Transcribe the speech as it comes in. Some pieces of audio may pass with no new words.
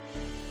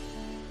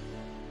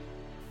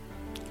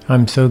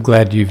I'm so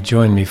glad you've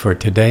joined me for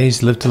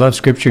today's Live to Love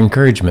Scripture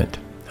Encouragement.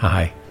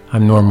 Hi,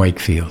 I'm Norm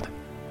Wakefield.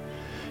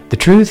 The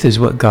truth is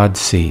what God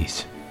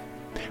sees.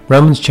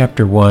 Romans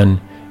chapter 1,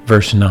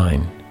 verse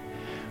 9.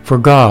 For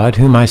God,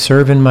 whom I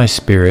serve in my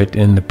spirit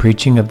in the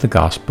preaching of the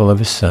gospel of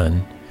His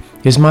Son,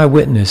 is my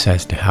witness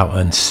as to how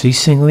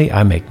unceasingly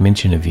I make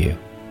mention of you.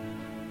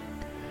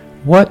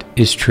 What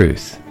is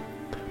truth?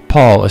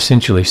 Paul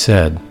essentially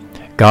said,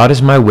 God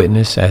is my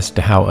witness as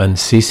to how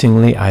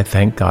unceasingly I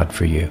thank God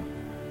for you.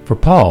 For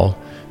Paul,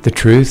 the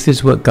truth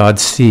is what God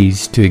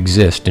sees to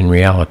exist in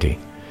reality.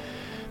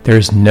 There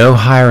is no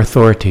higher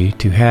authority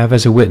to have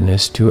as a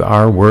witness to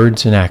our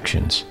words and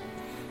actions.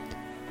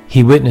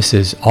 He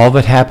witnesses all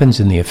that happens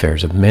in the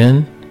affairs of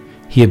men.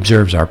 He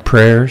observes our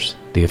prayers,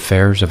 the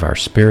affairs of our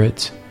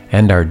spirits,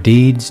 and our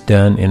deeds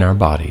done in our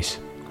bodies.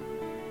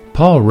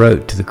 Paul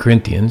wrote to the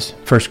Corinthians,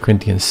 1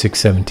 Corinthians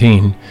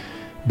 6:17,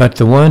 but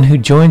the one who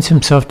joins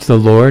himself to the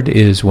Lord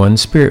is one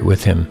spirit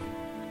with him.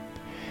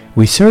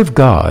 We serve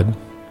God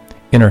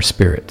in our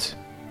spirits.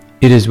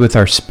 It is with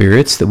our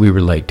spirits that we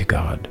relate to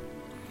God.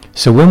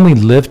 So when we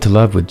live to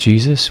love with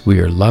Jesus, we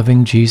are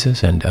loving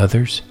Jesus and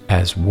others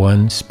as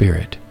one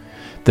spirit.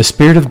 The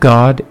Spirit of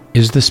God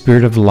is the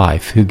Spirit of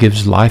life who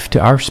gives life to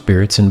our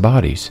spirits and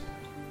bodies.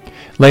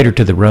 Later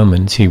to the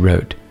Romans, he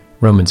wrote,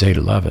 Romans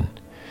 8:11,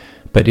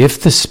 but if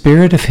the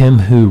Spirit of Him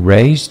who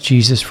raised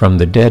Jesus from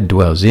the dead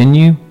dwells in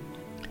you,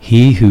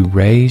 He who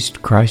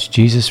raised Christ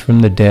Jesus from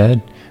the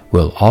dead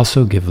will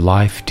also give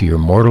life to your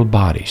mortal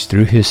bodies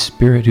through His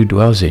Spirit who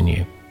dwells in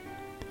you.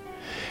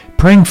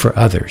 Praying for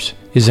others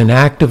is an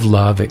act of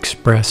love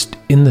expressed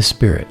in the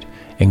Spirit,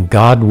 and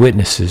God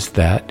witnesses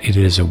that it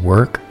is a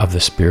work of the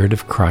Spirit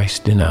of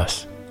Christ in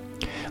us.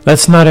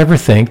 Let's not ever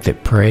think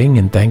that praying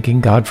and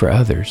thanking God for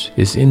others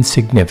is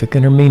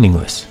insignificant or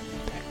meaningless.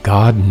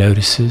 God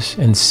notices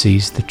and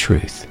sees the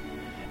truth.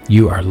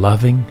 You are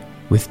loving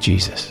with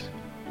Jesus.